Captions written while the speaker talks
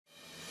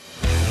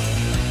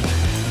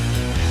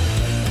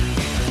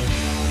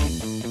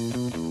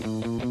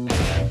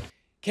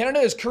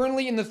Canada is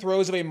currently in the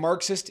throes of a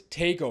Marxist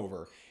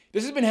takeover.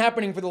 This has been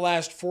happening for the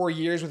last 4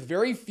 years with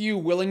very few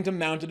willing to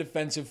mount a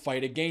defensive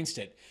fight against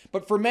it.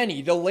 But for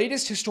many, the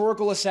latest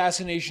historical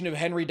assassination of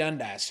Henry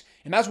Dundas,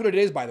 and that's what it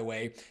is by the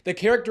way, the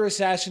character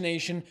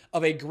assassination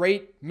of a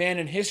great man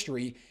in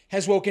history,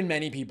 has woken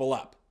many people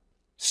up.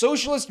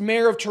 Socialist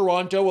Mayor of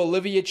Toronto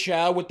Olivia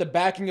Chow, with the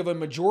backing of a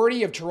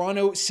majority of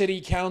Toronto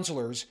City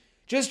councillors,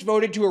 just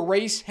voted to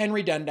erase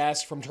Henry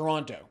Dundas from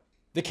Toronto.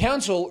 The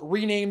council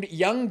renamed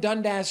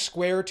Yonge-Dundas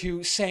Square to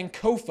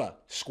Sankofa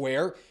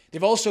Square.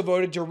 They've also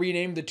voted to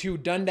rename the two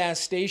Dundas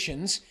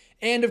stations,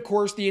 and of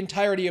course the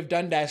entirety of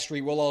Dundas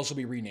Street will also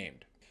be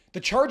renamed. The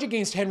charge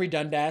against Henry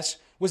Dundas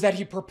was that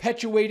he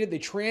perpetuated the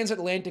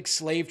transatlantic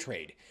slave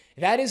trade.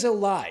 That is a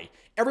lie.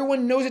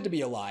 Everyone knows it to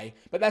be a lie,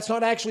 but that's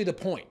not actually the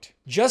point.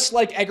 Just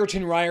like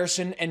Egerton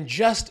Ryerson and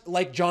just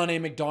like John A.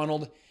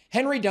 Macdonald,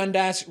 Henry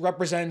Dundas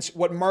represents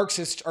what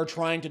Marxists are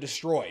trying to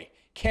destroy: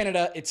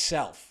 Canada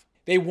itself.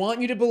 They want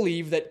you to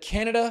believe that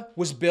Canada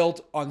was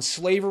built on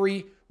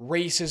slavery,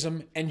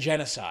 racism, and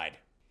genocide.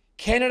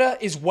 Canada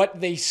is what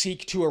they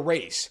seek to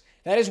erase.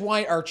 That is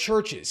why our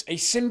churches, a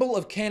symbol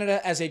of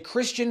Canada as a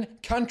Christian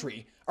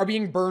country, are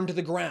being burned to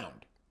the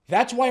ground.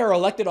 That's why our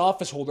elected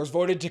office holders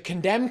voted to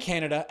condemn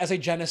Canada as a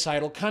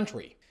genocidal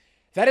country.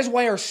 That is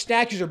why our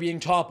statues are being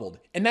toppled,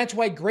 and that's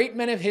why great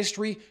men of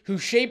history who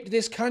shaped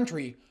this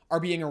country are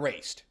being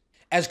erased.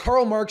 As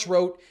Karl Marx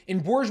wrote,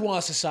 in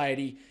bourgeois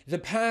society, the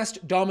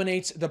past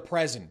dominates the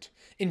present.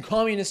 In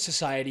communist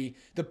society,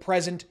 the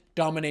present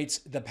dominates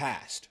the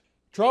past.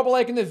 Drop a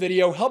like in the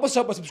video, help us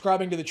out by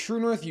subscribing to the True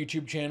North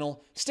YouTube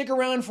channel, stick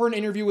around for an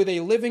interview with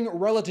a living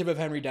relative of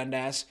Henry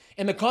Dundas,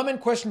 and the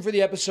comment question for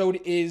the episode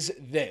is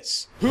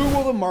this: who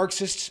will the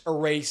Marxists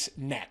erase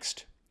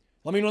next?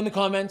 Let me know in the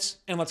comments,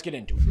 and let's get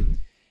into it.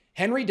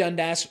 Henry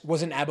Dundas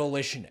was an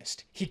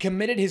abolitionist. He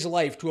committed his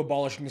life to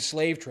abolishing the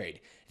slave trade.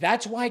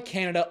 That's why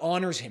Canada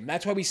honors him.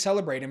 That's why we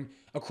celebrate him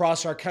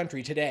across our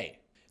country today.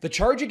 The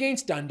charge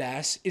against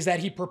Dundas is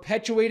that he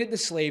perpetuated the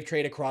slave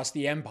trade across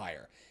the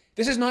empire.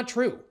 This is not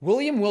true.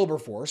 William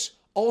Wilberforce,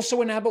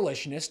 also an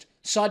abolitionist,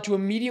 sought to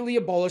immediately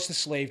abolish the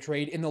slave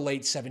trade in the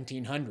late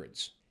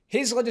 1700s.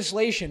 His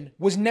legislation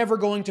was never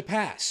going to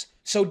pass,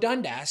 so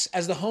Dundas,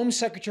 as the Home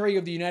Secretary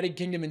of the United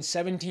Kingdom in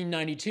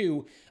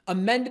 1792,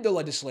 amended the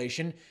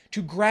legislation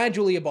to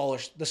gradually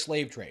abolish the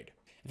slave trade.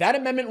 That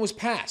amendment was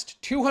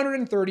passed,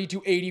 230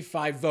 to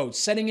 85 votes,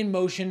 setting in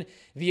motion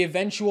the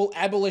eventual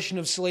abolition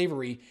of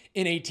slavery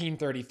in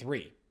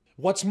 1833.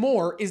 What's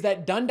more is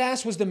that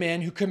Dundas was the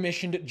man who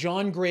commissioned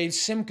John Graves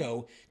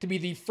Simcoe to be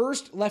the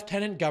first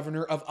Lieutenant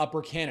Governor of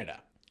Upper Canada.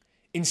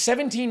 In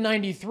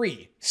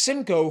 1793,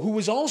 Simcoe, who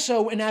was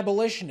also an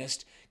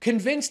abolitionist,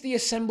 convinced the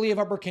Assembly of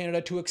Upper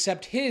Canada to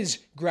accept his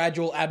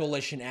Gradual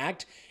Abolition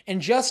Act,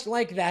 and just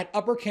like that,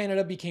 Upper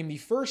Canada became the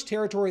first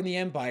territory in the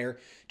Empire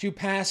to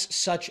pass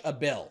such a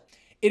bill.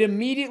 It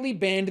immediately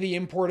banned the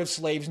import of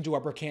slaves into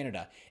Upper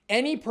Canada.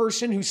 Any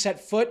person who set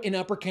foot in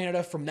Upper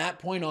Canada from that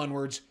point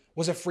onwards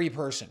was a free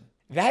person.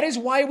 That is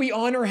why we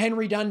honor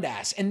Henry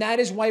Dundas, and that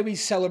is why we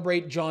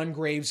celebrate John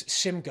Graves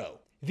Simcoe.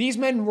 These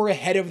men were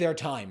ahead of their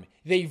time.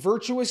 They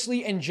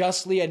virtuously and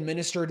justly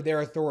administered their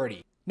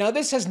authority. Now,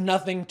 this has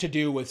nothing to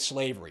do with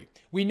slavery.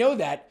 We know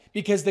that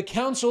because the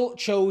council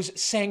chose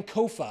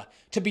Sankofa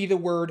to be the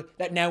word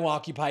that now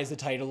occupies the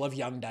title of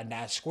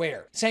Yonge-Dundas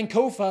Square.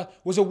 Sankofa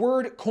was a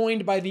word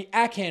coined by the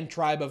Akan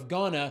tribe of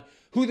Ghana,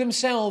 who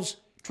themselves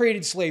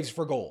traded slaves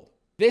for gold.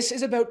 This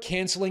is about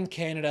canceling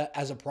Canada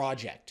as a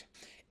project.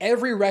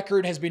 Every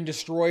record has been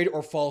destroyed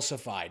or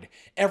falsified.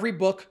 Every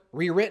book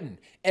rewritten.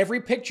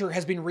 Every picture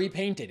has been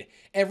repainted.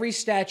 Every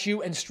statue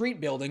and street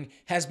building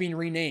has been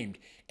renamed.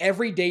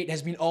 Every date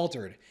has been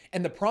altered.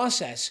 And the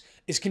process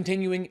is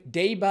continuing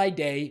day by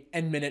day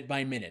and minute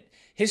by minute.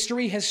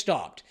 History has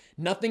stopped.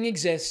 Nothing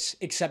exists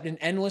except an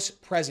endless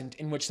present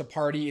in which the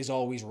party is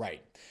always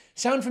right.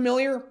 Sound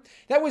familiar?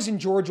 That was in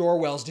George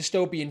Orwell's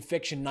dystopian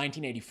fiction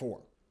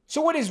 1984. So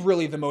what is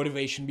really the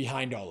motivation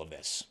behind all of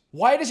this?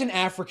 Why does an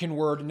African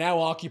word now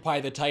occupy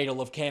the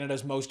title of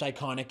Canada's most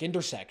iconic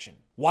intersection?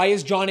 Why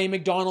is John A.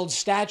 Macdonald's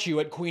statue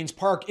at Queen's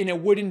Park in a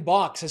wooden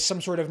box as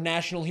some sort of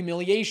national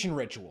humiliation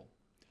ritual?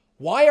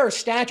 Why are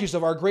statues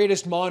of our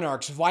greatest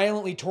monarchs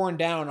violently torn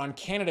down on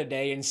Canada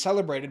Day and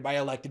celebrated by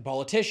elected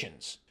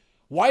politicians?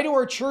 Why do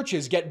our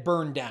churches get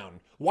burned down?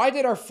 Why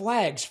did our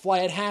flags fly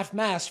at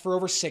half-mast for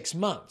over 6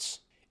 months?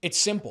 It's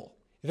simple.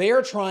 They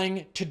are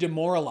trying to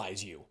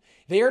demoralize you.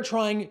 They are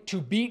trying to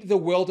beat the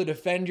will to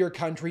defend your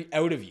country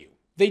out of you.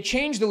 They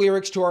change the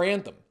lyrics to our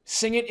anthem,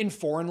 sing it in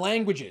foreign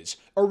languages,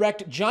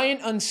 erect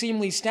giant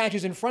unseemly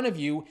statues in front of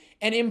you,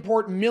 and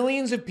import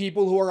millions of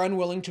people who are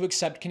unwilling to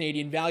accept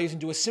Canadian values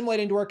and to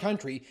assimilate into our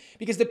country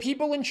because the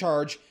people in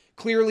charge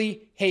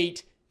clearly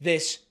hate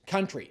this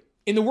country.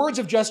 In the words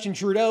of Justin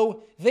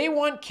Trudeau, they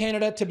want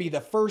Canada to be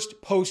the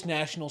first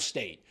post-national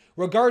state,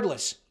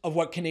 regardless of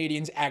what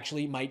Canadians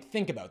actually might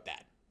think about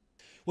that.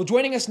 Well,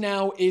 joining us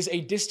now is a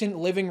distant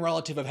living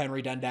relative of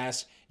Henry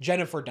Dundas,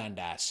 Jennifer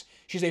Dundas.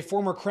 She's a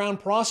former Crown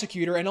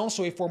prosecutor and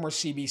also a former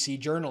CBC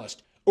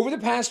journalist. Over the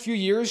past few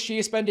years, she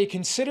has spent a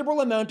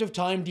considerable amount of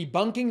time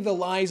debunking the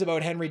lies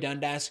about Henry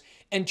Dundas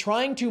and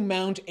trying to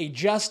mount a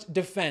just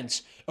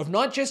defense of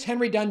not just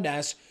Henry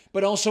Dundas,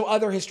 but also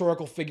other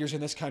historical figures in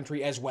this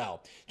country as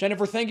well.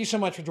 Jennifer, thank you so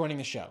much for joining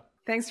the show.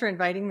 Thanks for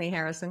inviting me,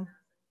 Harrison.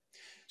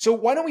 So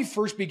why don't we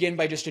first begin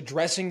by just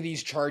addressing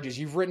these charges?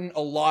 You've written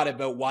a lot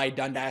about why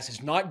Dundas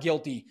is not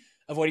guilty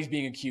of what he's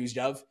being accused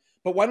of,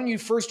 but why don't you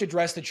first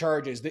address the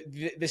charges,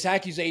 this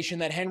accusation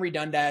that Henry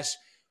Dundas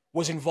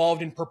was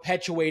involved in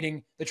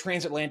perpetuating the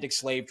transatlantic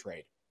slave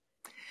trade?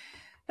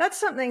 That's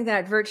something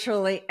that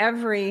virtually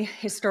every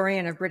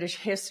historian of British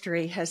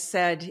history has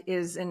said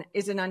is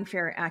an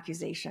unfair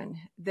accusation,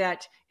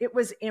 that it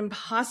was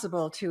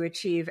impossible to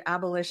achieve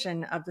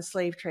abolition of the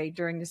slave trade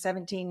during the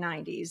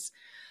 1790s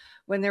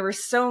when there were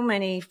so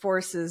many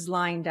forces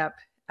lined up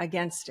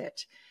against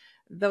it.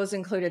 Those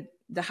included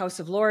the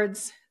House of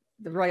Lords,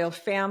 the royal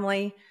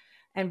family,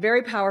 and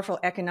very powerful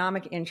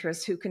economic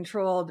interests who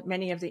controlled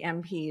many of the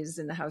MPs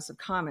in the House of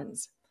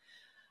Commons.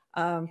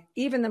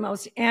 Even the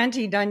most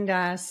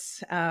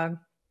anti-Dundas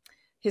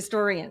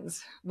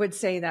historians would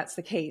say that's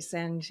the case.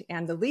 And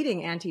the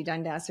leading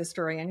anti-Dundas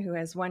historian, who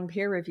has one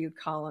peer-reviewed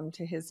column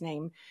to his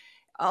name,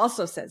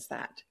 also says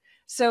that.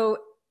 So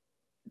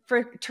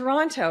for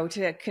Toronto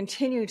to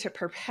continue to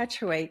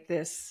perpetuate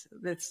this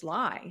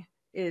lie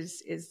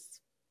is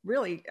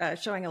really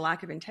showing a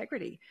lack of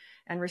integrity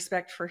and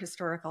respect for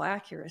historical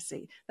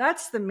accuracy.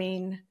 That's the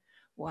main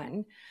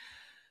one.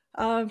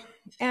 And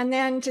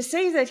then to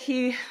say that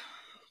he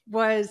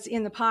was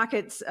in the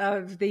pockets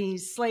of the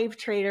slave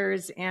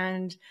traders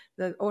and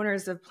the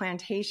owners of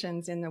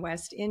plantations in the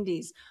West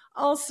Indies,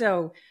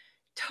 also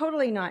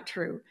totally not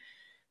true.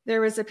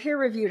 There was a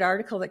peer-reviewed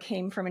article that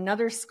came from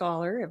another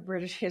scholar of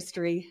British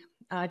history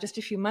just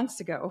a few months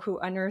ago who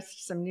unearthed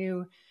some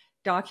new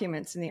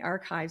documents in the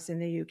archives in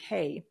the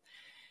UK.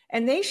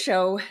 And they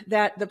show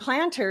that the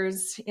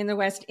planters in the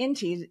West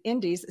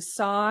Indies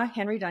saw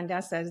Henry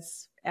Dundas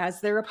as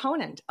their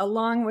opponent,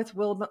 along with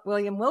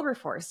William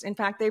Wilberforce. In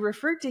fact, they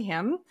referred to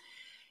him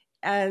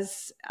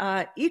as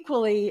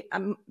equally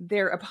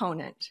their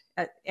opponent.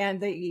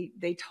 And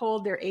they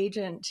told their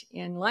agent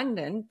in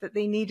London that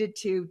they needed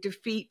to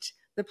defeat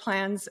the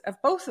plans of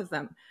both of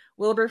them,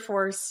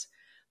 Wilberforce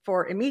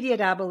for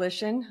immediate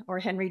abolition or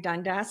Henry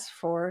Dundas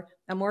for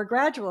a more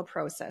gradual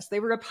process. They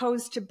were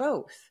opposed to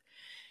both.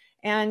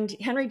 And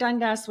Henry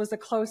Dundas was a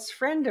close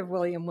friend of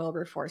William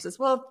Wilberforce's.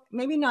 Well,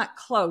 maybe not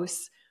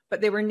close,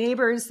 but they were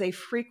neighbors. They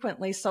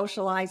frequently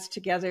socialized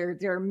together.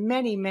 There are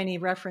many, many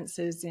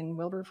references in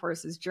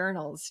Wilberforce's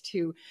journals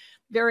to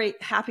very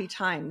happy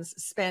times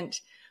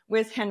spent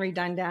with Henry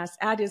Dundas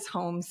at his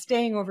home,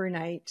 staying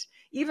overnight,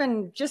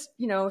 even just,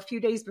 a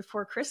few days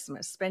before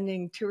Christmas,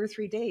 spending 2 or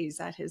 3 days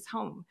at his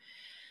home.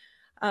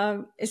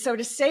 So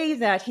to say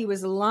that he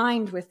was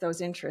aligned with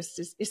those interests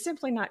is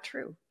simply not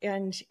true.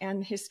 And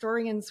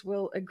historians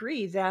will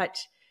agree that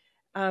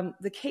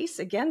the case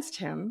against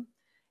him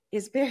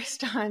is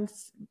based on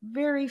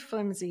very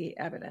flimsy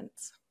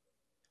evidence.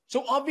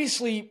 So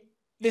obviously,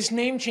 this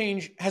name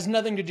change has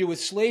nothing to do with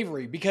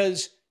slavery,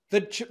 because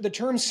the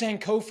term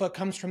Sankofa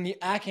comes from the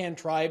Akan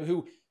tribe,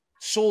 who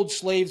sold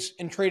slaves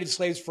and traded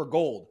slaves for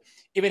gold.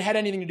 If it had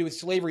anything to do with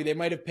slavery, they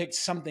might have picked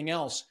something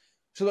else.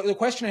 So the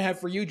question I have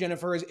for you,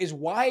 Jennifer, is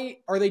why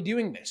are they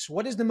doing this?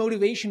 What is the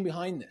motivation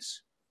behind this?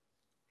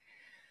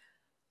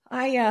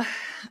 I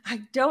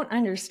don't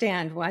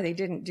understand why they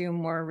didn't do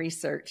more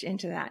research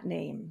into that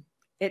name.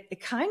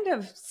 It kind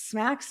of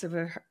smacks of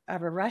a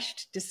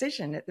rushed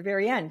decision at the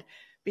very end,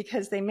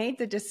 because they made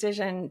the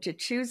decision to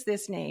choose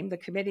this name, the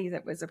committee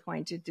that was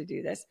appointed to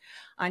do this,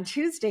 on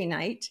Tuesday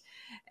night.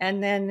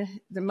 And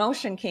then the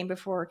motion came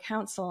before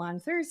council on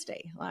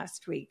Thursday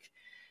last week.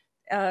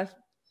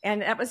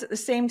 And that was at the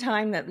same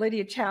time that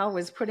Olivia Chow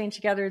was putting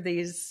together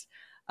these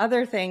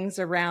other things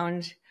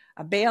around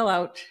a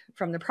bailout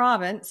from the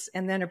province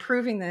and then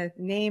approving the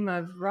name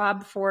of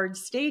Rob Ford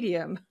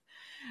Stadium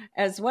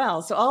as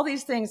well. So all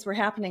these things were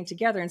happening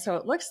together. And so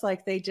it looks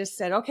like they just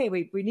said, okay,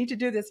 we need to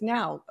do this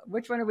now.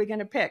 Which one are we going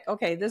to pick?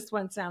 Okay, this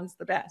one sounds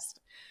the best.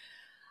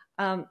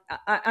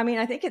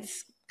 I think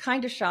it's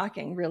kind of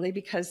shocking, really,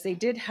 because they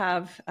did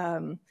have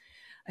a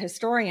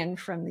historian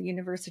from the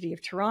University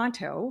of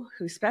Toronto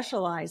who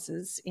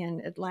specializes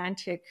in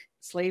Atlantic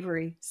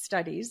slavery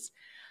studies,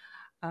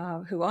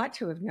 who ought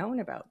to have known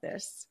about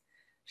this.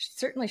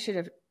 Certainly should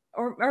have,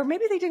 or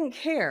maybe they didn't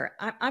care.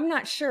 I'm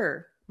not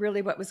sure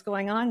really what was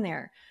going on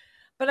there.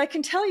 But I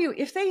can tell you,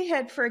 if they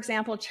had, for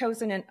example,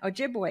 chosen an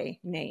Ojibwe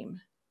name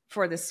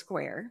for the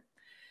square,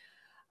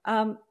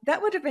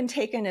 that would have been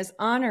taken as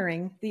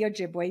honoring the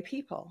Ojibwe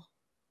people.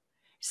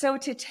 So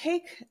to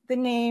take the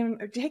name,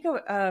 take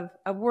a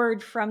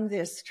word from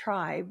this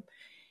tribe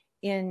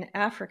in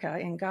Africa,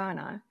 in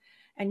Ghana,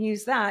 and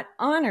use that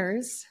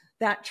honors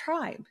that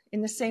tribe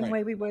in the same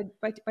way we would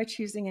by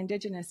choosing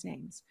indigenous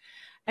names.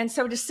 And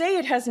so to say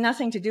it has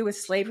nothing to do with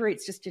slavery,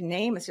 it's just a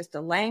name, it's just a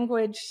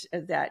language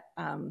that,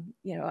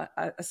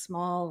 a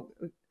small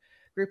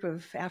group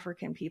of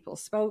African people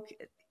spoke,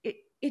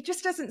 it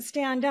just doesn't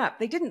stand up.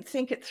 They didn't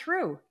think it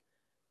through.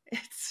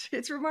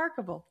 It's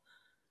remarkable.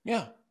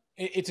 Yeah,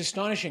 it's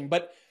astonishing.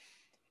 But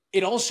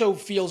it also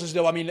feels as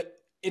though, I mean,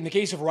 in the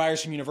case of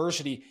Ryerson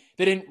University,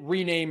 they didn't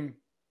rename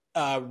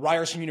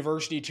Ryerson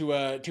University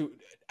to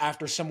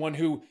after someone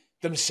who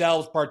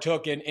themselves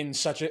partook in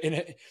such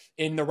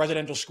in the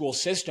residential school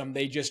system.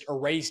 They just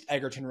erased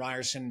Egerton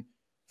Ryerson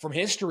from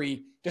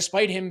history,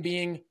 despite him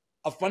being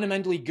a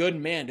fundamentally good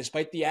man,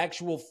 despite the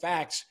actual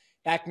facts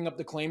backing up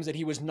the claims that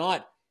he was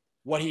not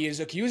what he is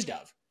accused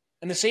of.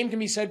 And the same can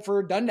be said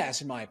for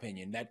Dundas, in my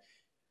opinion, that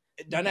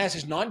Dundas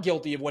is not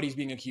guilty of what he's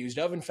being accused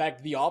of. In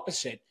fact, the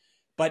opposite.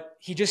 But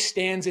he just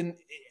stands in,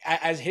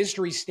 as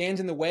history stands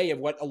in the way of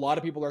what a lot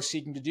of people are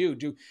seeking to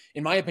do,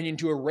 in my opinion,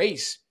 to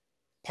erase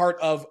part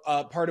of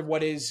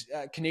what is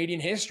Canadian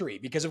history.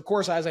 Because, of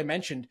course, as I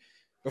mentioned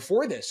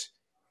before this,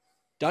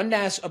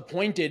 Dundas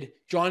appointed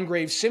John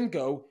Graves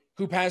Simcoe,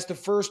 who passed the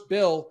first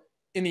bill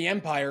in the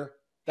Empire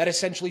that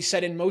essentially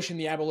set in motion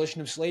the abolition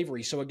of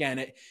slavery. So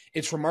again,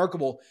 it's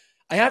remarkable.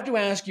 I have to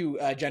ask you,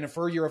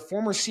 Jennifer, you're a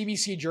former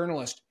CBC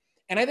journalist,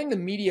 and I think the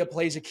media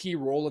plays a key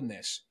role in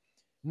this.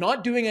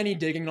 Not doing any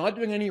digging, not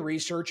doing any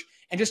research,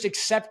 and just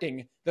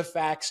accepting the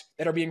facts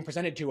that are being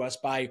presented to us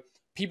by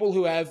people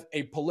who have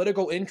a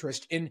political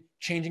interest in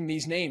changing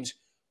these names.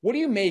 What do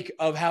you make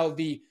of how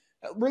the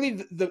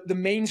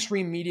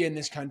mainstream media in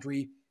this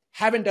country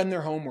haven't done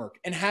their homework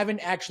and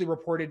haven't actually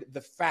reported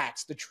the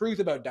facts, the truth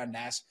about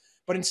Dundas,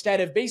 but instead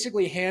have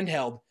basically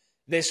handheld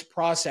this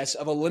process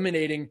of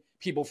eliminating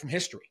people from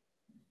history?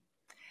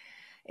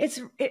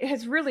 It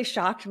has really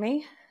shocked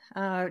me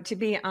to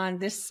be on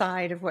this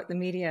side of what the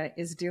media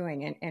is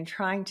doing and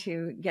trying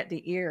to get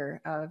the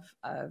ear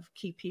of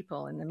key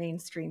people in the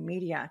mainstream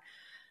media.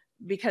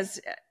 Because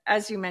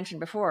as you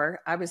mentioned before,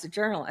 I was a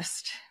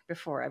journalist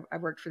before. I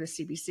worked for the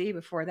CBC,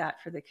 before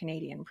that for the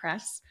Canadian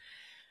Press.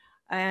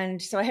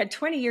 And so I had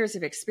 20 years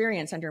of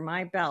experience under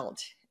my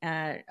belt,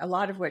 a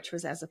lot of which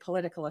was as a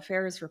political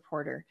affairs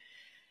reporter.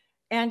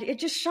 And it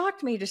just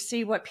shocked me to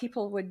see what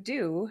people would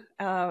do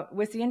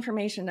with the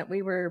information that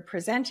we were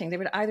presenting. They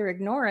would either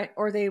ignore it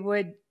or they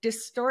would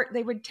distort.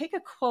 They would take a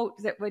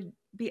quote that would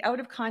be out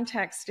of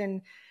context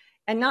and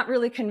not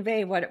really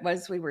convey what it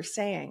was we were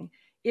saying.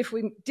 If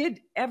we did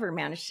ever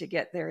manage to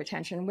get their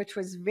attention, which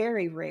was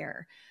very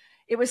rare.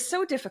 It was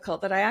so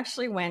difficult that I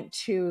actually went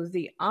to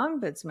the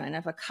ombudsman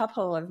of a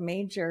couple of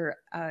major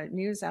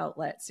news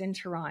outlets in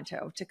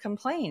Toronto to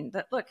complain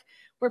that, look,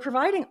 we're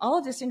providing all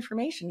of this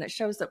information that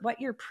shows that what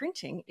you're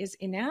printing is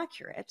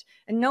inaccurate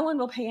and no one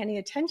will pay any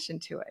attention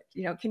to it.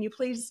 You know, can you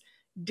please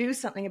do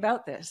something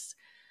about this?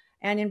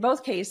 And in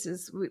both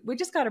cases, we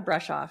just got to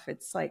brush off.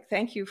 It's like,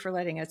 thank you for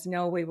letting us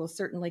know. We will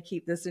certainly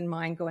keep this in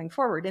mind going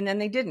forward. And then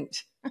they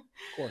didn't. Of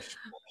course.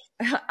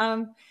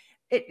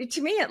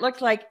 To me, it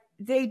looked like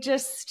they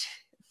just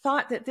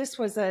thought that this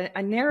was a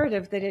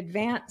narrative that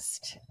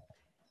advanced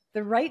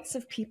the rights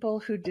of people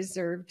who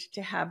deserved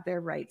to have their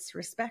rights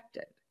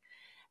respected.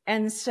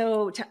 And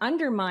so to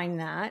undermine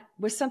that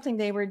was something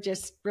they were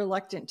just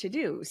reluctant to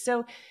do.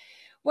 So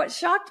what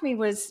shocked me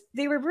was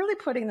they were really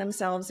putting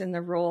themselves in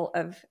the role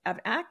of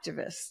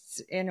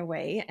activists in a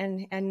way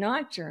and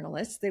not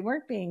journalists. They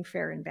weren't being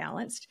fair and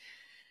balanced.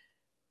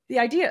 The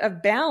idea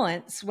of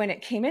balance when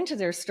it came into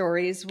their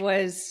stories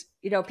was,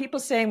 you know, people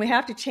saying we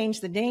have to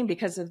change the name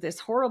because of this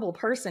horrible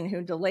person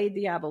who delayed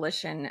the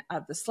abolition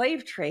of the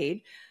slave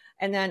trade.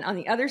 And then on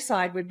the other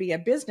side would be a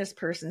business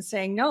person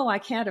saying, no, I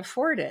can't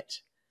afford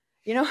it.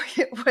 You know,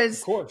 it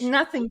was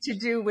nothing to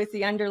do with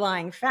the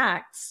underlying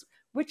facts,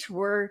 which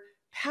were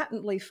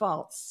patently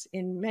false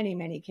in many,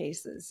 many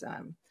cases.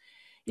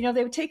 You know,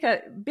 they would take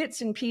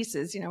bits and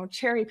pieces, you know,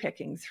 cherry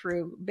picking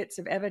through bits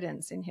of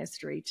evidence in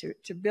history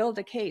to build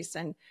a case.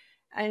 And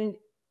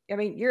I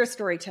mean, you're a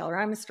storyteller,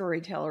 I'm a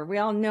storyteller. We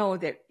all know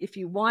that if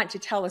you want to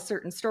tell a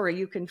certain story,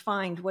 you can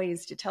find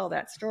ways to tell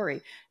that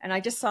story. And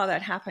I just saw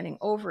that happening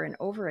over and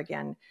over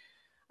again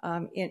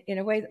in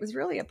a way that was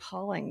really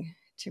appalling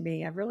to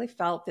me. I really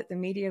felt that the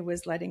media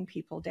was letting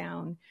people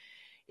down.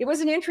 It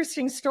was an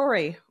interesting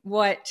story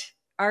what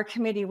our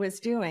committee was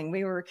doing.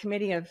 We were a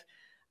committee of,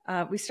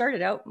 we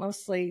started out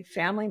mostly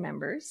family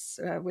members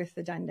with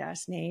the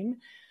Dundas name,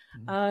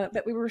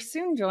 but we were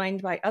soon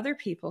joined by other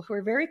people who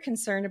were very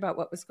concerned about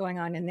what was going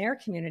on in their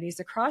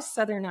communities across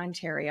Southern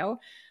Ontario.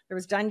 There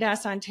was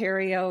Dundas,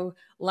 Ontario,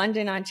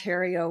 London,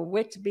 Ontario,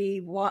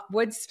 Whitby,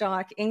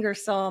 Woodstock,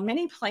 Ingersoll,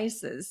 many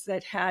places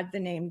that had the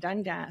name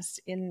Dundas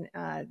in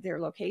their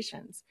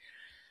locations.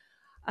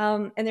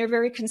 And they're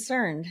very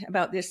concerned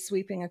about this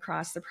sweeping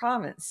across the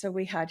province. So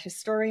we had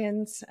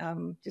historians,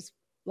 just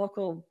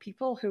local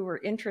people who were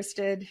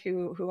interested,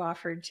 who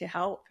offered to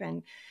help.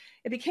 And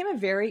it became a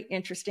very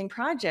interesting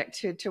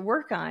project to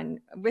work on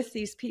with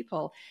these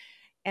people.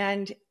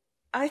 And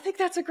I think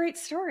that's a great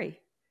story.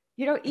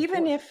 You know,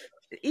 even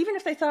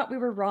if they thought we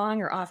were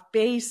wrong or off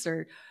base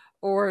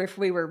or if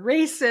we were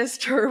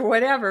racist or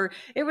whatever,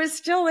 it was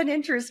still an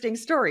interesting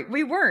story.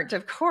 We weren't,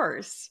 of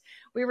course.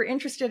 We were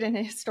interested in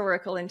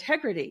historical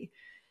integrity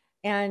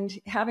and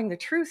having the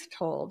truth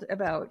told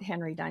about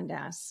Henry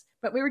Dundas.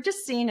 But we were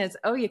just seen as,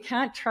 oh, you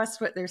can't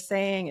trust what they're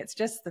saying. It's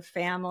just the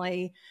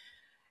family.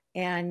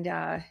 And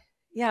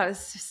yeah, it was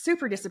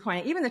super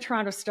disappointing. Even the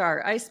Toronto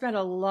Star, I spent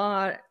a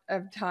lot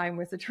of time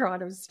with the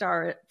Toronto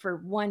Star for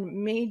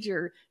one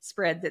major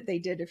spread that they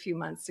did a few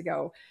months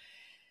ago.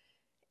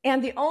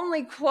 And the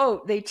only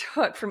quote they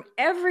took from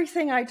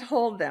everything I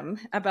told them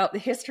about the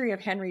history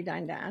of Henry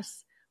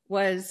Dundas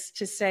was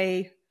to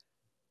say,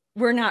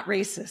 we're not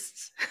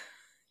racists.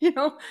 You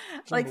know,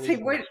 like say,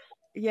 what?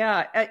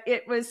 Yeah,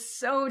 it was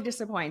so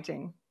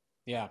disappointing.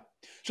 Yeah.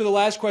 So the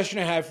last question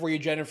I have for you,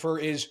 Jennifer,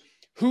 is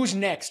who's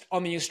next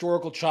on the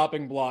historical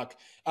chopping block?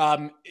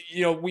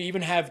 We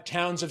even have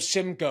towns of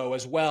Simcoe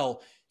as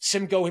well.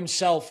 Simcoe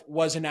himself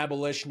was an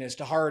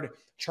abolitionist, a hard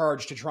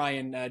charge to try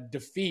and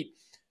defeat.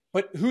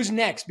 But who's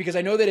next? Because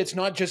I know that it's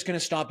not just going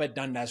to stop at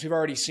Dundas. We've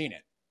already seen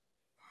it.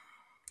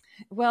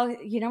 Well,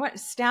 you know what?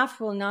 Staff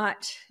will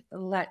not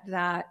let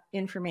that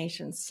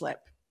information slip.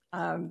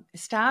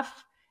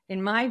 Staff,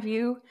 in my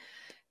view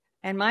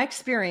and my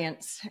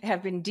experience,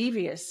 have been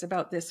devious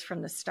about this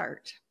from the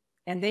start.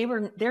 And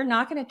they're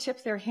not going to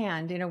tip their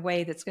hand in a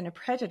way that's going to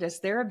prejudice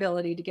their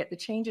ability to get the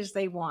changes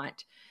they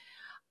want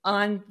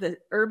on the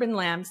urban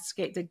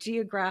landscape, the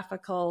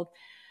geographical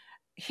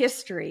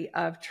history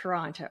of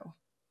Toronto.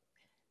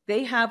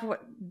 They have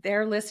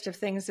their list of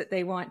things that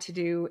they want to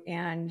do,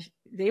 and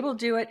they will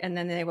do it, and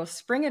then they will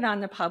spring it on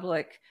the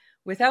public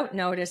without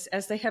notice,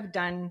 as they have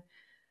done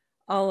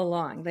all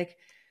along. Like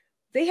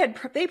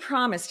they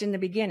promised in the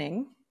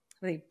beginning.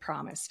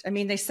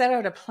 They set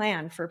out a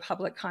plan for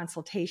public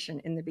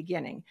consultation in the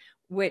beginning,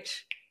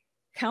 which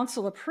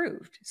council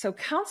approved. So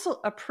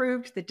council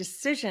approved the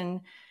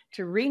decision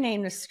to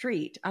rename the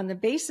street on the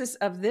basis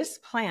of this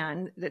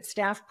plan that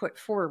staff put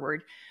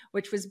forward,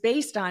 which was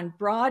based on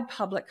broad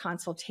public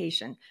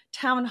consultation,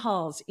 town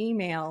halls,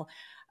 email,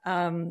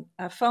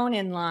 a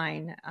phone-in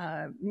line,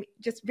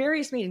 just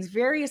various meetings,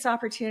 various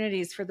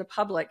opportunities for the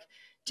public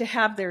to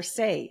have their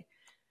say.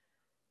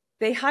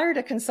 They hired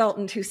a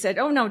consultant who said,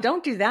 oh, no,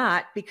 don't do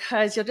that,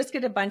 because you'll just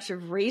get a bunch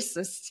of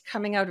racists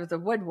coming out of the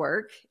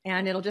woodwork,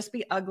 and it'll just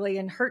be ugly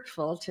and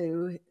hurtful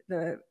to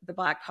the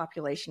Black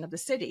population of the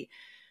city.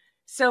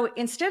 So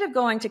instead of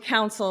going to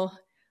council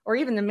or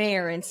even the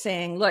mayor and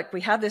saying, look,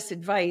 we have this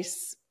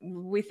advice,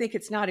 we think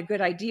it's not a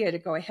good idea to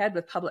go ahead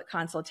with public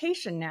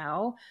consultation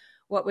now,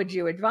 what would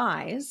you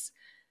advise?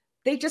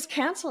 They just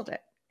canceled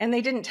it. And they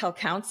didn't tell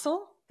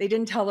council, they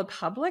didn't tell the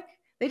public,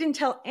 they didn't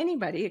tell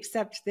anybody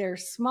except their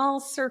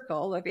small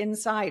circle of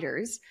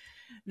insiders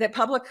that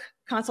public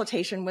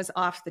consultation was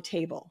off the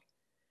table.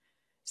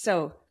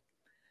 So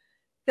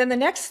then the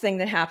next thing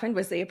that happened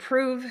was they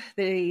approved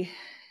the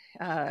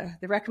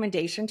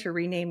recommendation to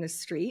rename the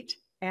street.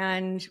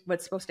 And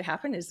what's supposed to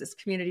happen is this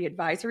community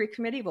advisory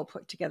committee will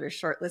put together a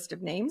short list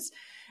of names,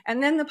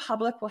 and then the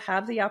public will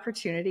have the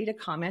opportunity to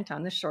comment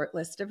on the short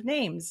list of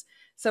names.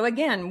 So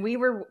again, we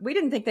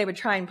didn't think they would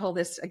try and pull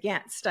this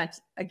again.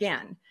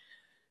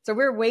 So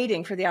we're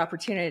waiting for the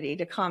opportunity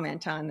to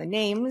comment on the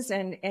names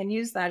and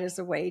use that as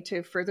a way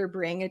to further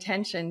bring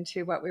attention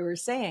to what we were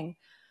saying.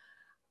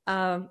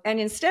 And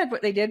instead,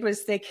 what they did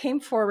was they came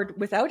forward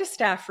without a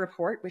staff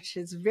report, which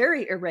is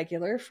very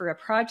irregular for a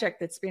project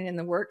that's been in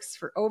the works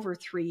for over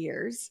 3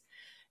 years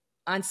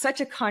on such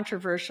a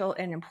controversial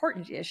and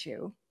important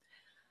issue.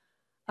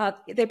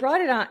 They brought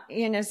it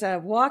in as a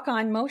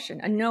walk-on motion,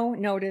 a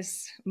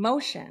no-notice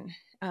motion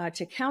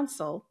to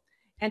council,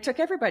 and took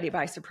everybody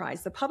by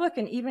surprise, the public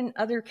and even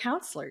other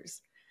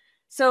councillors.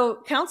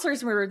 So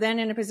councillors were then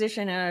in a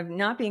position of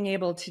not being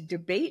able to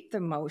debate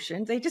the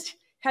motion. They just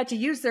had to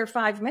use their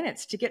 5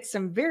 minutes to get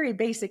some very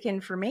basic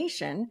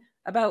information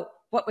about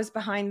what was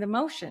behind the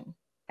motion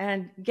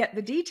and get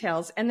the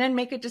details and then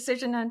make a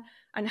decision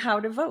on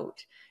how to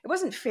vote. It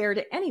wasn't fair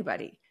to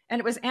anybody. And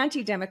it was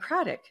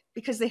anti-democratic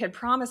because they had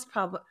promised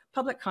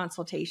public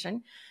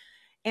consultation.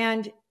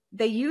 And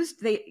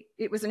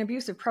it was an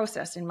abusive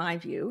process, in my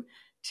view,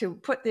 to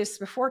put this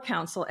before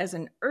council as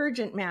an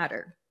urgent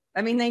matter.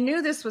 I mean, they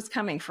knew this was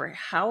coming for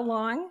how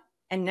long?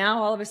 And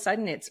now all of a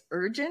sudden it's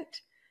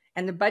urgent.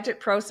 And the budget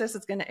process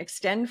is going to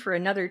extend for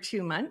another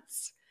 2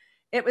 months.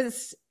 It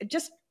was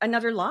just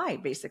another lie,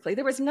 basically.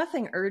 There was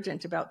nothing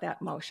urgent about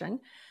that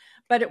motion,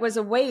 but it was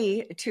a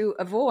way to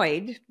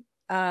avoid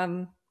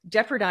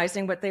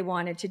jeopardizing what they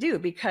wanted to do,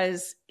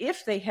 because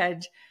if they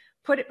had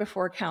put it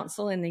before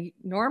council in the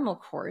normal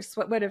course,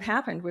 what would have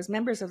happened was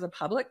members of the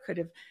public could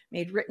have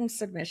made written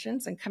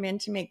submissions and come in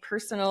to make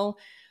personal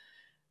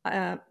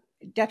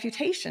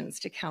deputations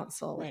to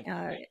council.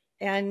 Right.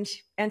 And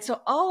so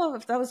all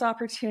of those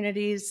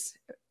opportunities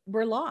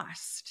were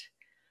lost.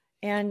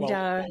 And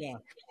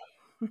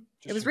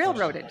it was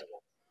railroaded.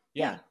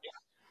 Yeah.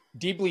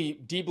 Deeply,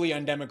 deeply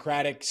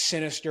undemocratic,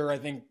 sinister. I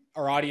think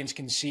our audience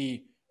can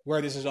see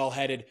where this is all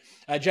headed.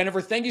 Jennifer,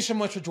 thank you so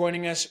much for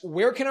joining us.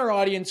 Where can our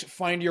audience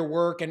find your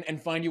work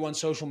and find you on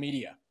social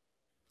media?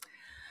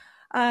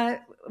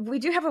 We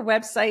do have a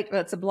website.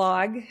 Well, it's a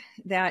blog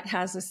that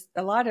has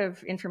a lot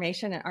of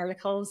information and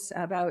articles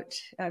about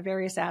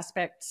various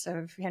aspects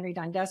of Henry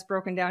Dundas,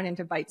 broken down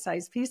into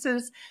bite-sized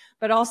pieces,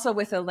 but also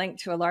with a link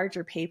to a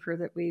larger paper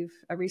that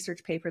a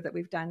research paper that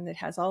we've done that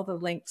has all the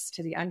links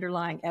to the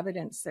underlying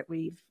evidence that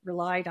we've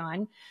relied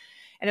on.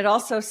 And it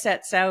also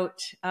sets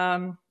out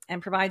and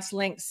provides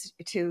links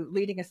to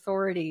leading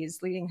authorities,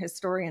 leading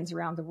historians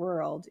around the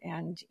world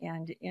and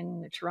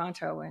in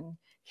Toronto and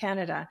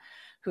Canada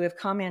who have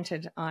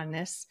commented on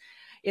this.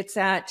 It's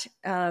at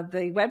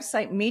the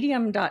website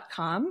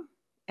medium.com,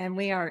 and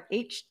we are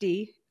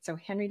HD, so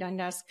Henry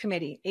Dundas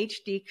Committee,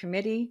 HD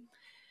Committee,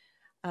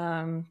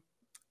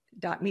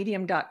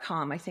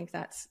 .medium.com. I think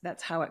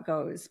that's how it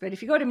goes. But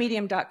if you go to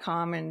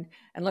medium.com and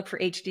look for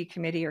HD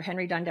Committee or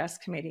Henry Dundas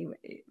Committee,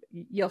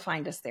 you'll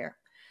find us there.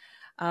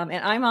 And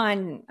I'm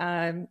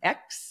on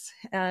X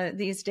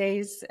these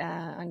days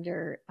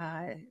under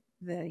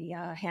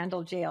the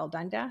handle JL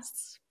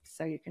Dundas,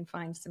 so you can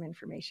find some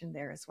information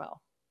there as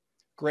well.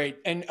 Great.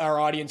 And our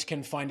audience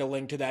can find a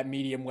link to that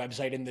Medium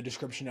website in the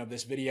description of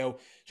this video.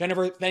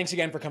 Jennifer, thanks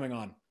again for coming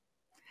on.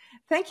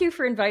 Thank you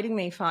for inviting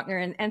me, Faulkner,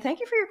 and thank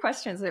you for your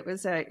questions. It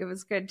was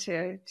good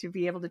to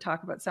be able to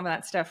talk about some of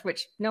that stuff,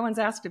 which no one's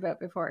asked about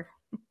before.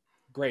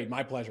 Great.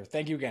 My pleasure.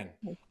 Thank you again.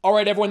 All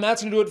right, everyone,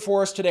 that's going to do it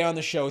for us today on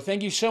the show.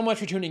 Thank you so much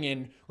for tuning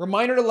in.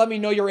 Reminder to let me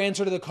know your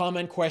answer to the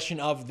comment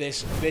question of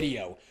this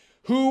video.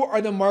 Who are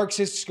the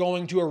Marxists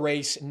going to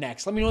erase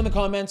next? Let me know in the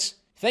comments.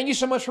 Thank you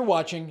so much for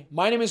watching.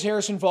 My name is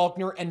Harrison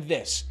Faulkner, and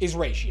this is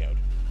Ratioed.